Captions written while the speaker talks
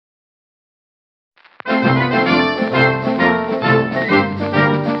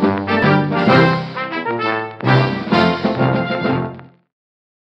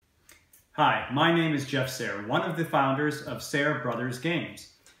Hi, my name is Jeff Sayre, one of the founders of Sayre Brothers Games.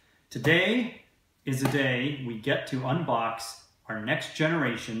 Today is a day we get to unbox our next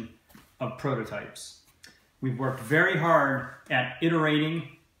generation of prototypes. We've worked very hard at iterating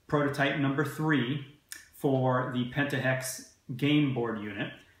prototype number 3 for the PentaHex game board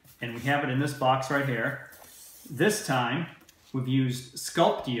unit, and we have it in this box right here. This time we've used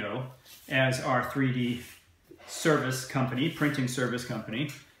Sculpteo as our 3D service company, printing service company.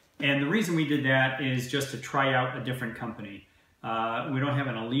 And the reason we did that is just to try out a different company. We don't have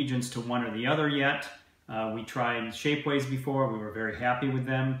an allegiance to one or the other yet. We tried Shapeways before. We were very happy with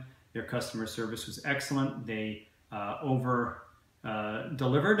them. Their customer service was excellent. They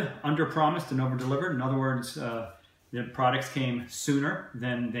delivered, under-promised and over-delivered. In other words, the products came sooner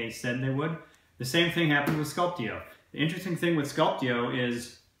than they said they would. The same thing happened with Sculpteo. The interesting thing with Sculpteo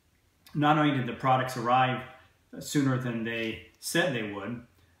is not only did the products arrive sooner than they said they would,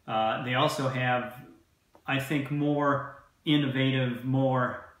 they also have, I think, more innovative,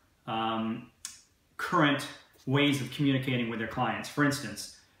 more current ways of communicating with their clients. For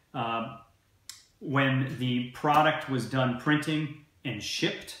instance, when the product was done printing and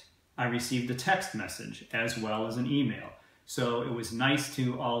shipped, I received a text message as well as an email. So it was nice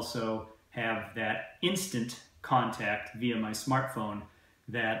to also have that instant contact via my smartphone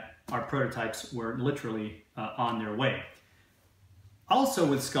that our prototypes were literally on their way. Also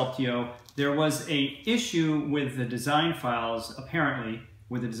with Sculpteo, there was an issue with the design files, apparently,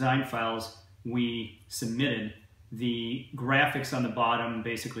 with the design files we submitted. The graphics on the bottom,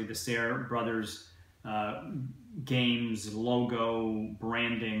 basically the Sayre Brothers Games logo,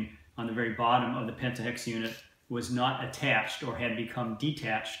 branding on the very bottom of the PentaHex unit was not attached or had become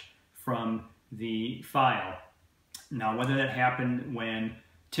detached from the file. Now, whether that happened when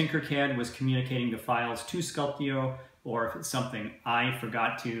Tinkercad was communicating the files to Sculpteo, or if it's something I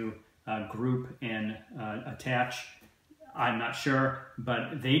forgot to group and attach, I'm not sure,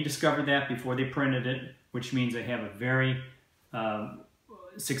 but they discovered that before they printed it, which means they have a very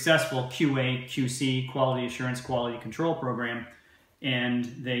successful QA, QC, quality assurance, quality control program, and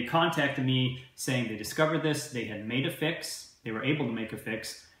they contacted me saying they discovered this, they had made a fix, they were able to make a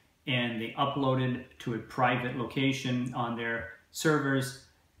fix, and they uploaded to a private location on their servers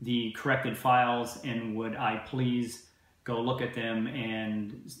the corrected files, and would I please go look at them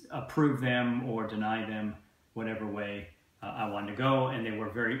and approve them or deny them, whatever way I wanted to go. And they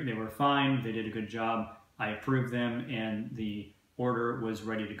were fine. They did a good job. I approved them, and the order was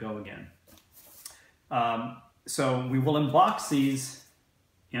ready to go again. So we will unbox these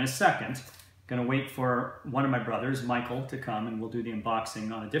in a second. Going to wait for one of my brothers, Michael, to come, and we'll do the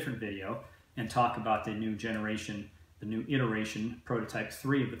unboxing on a different video and talk about the new generation, the new iteration, prototype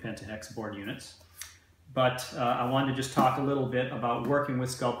 3 of the PentaHex board units. But I wanted to just talk a little bit about working with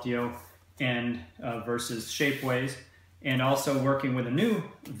Sculpteo and versus Shapeways, and also working with a new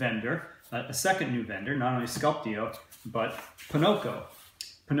vendor, a second new vendor, not only Sculpteo, but Ponoko.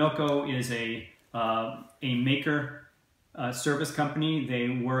 Ponoko is a maker service company. They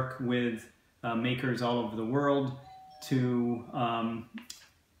work with makers all over the world to,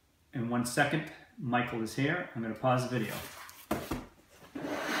 in 1 second, Michael is here. I'm going to pause the video.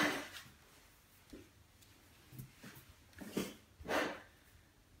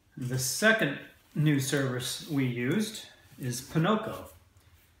 The second new service we used is Ponoko.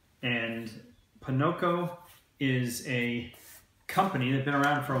 And Ponoko is a company that's been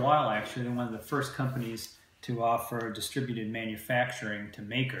around for a while, actually. They're one of the first companies to offer distributed manufacturing to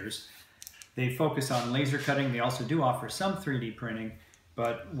makers. They focus on laser cutting. They also do offer some 3D printing,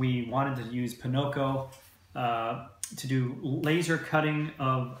 but we wanted to use Ponoko to do laser cutting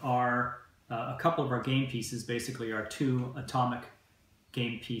of our a couple of our game pieces, basically our 2 atomic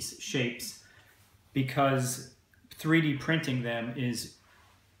game piece shapes, because 3D printing them is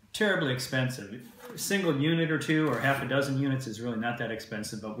terribly expensive. A single unit or 2 or half a dozen units is really not that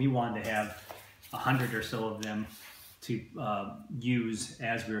expensive, but we wanted to have 100 or so of them to use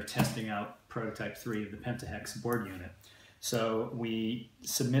as we were testing out prototype 3 of the PentaHex board unit. So we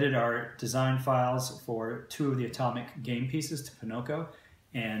submitted our design files for 2 of the atomic game pieces to Ponoko,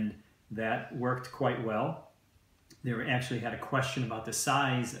 and that worked quite well. They actually had a question about the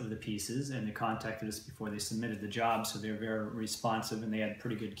size of the pieces, and they contacted us before they submitted the job, so they were very responsive, and they had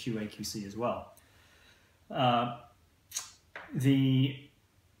pretty good QA, QC as well. The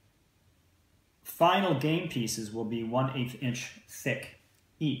final game pieces will be 1/8 inch thick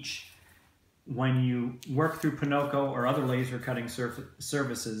each. When you work through Ponoko or other laser cutting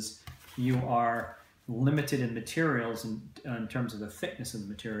services, you are limited in materials in terms of the thickness of the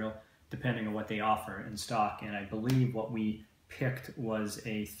material, depending on what they offer in stock. And I believe what we picked was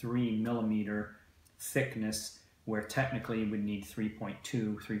a 3mm thickness, where technically you would need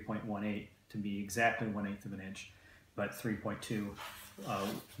 3.2, 3.18 to be exactly 1/8 of an inch, but 3.2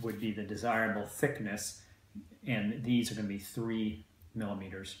 would be the desirable thickness, and these are going to be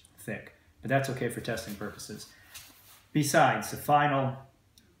 3mm thick, but that's okay for testing purposes. Besides, the final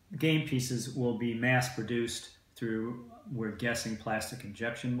game pieces will be mass produced through, we're guessing, plastic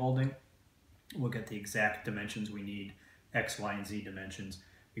injection molding. We'll get the exact dimensions we need, X, Y, and Z dimensions.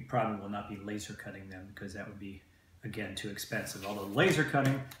 We probably will not be laser cutting them because that would be, again, too expensive. Although laser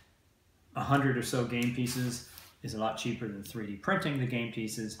cutting 100 or so game pieces is a lot cheaper than 3D printing the game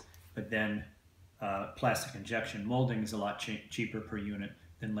pieces, but then plastic injection molding is a lot cheaper per unit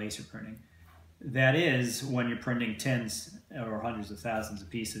than laser printing. That is, when you're printing tens or hundreds of thousands of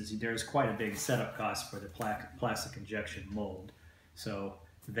pieces, there's quite a big setup cost for the plastic injection mold. So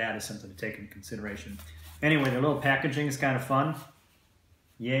that is something to take into consideration. Anyway, the little packaging is kind of fun.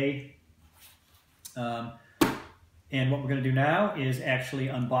 Yay. And what we're going to do now is actually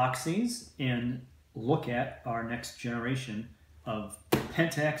unbox these and look at our next generation of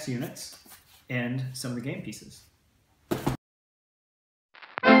PentaHex units and some of the game pieces.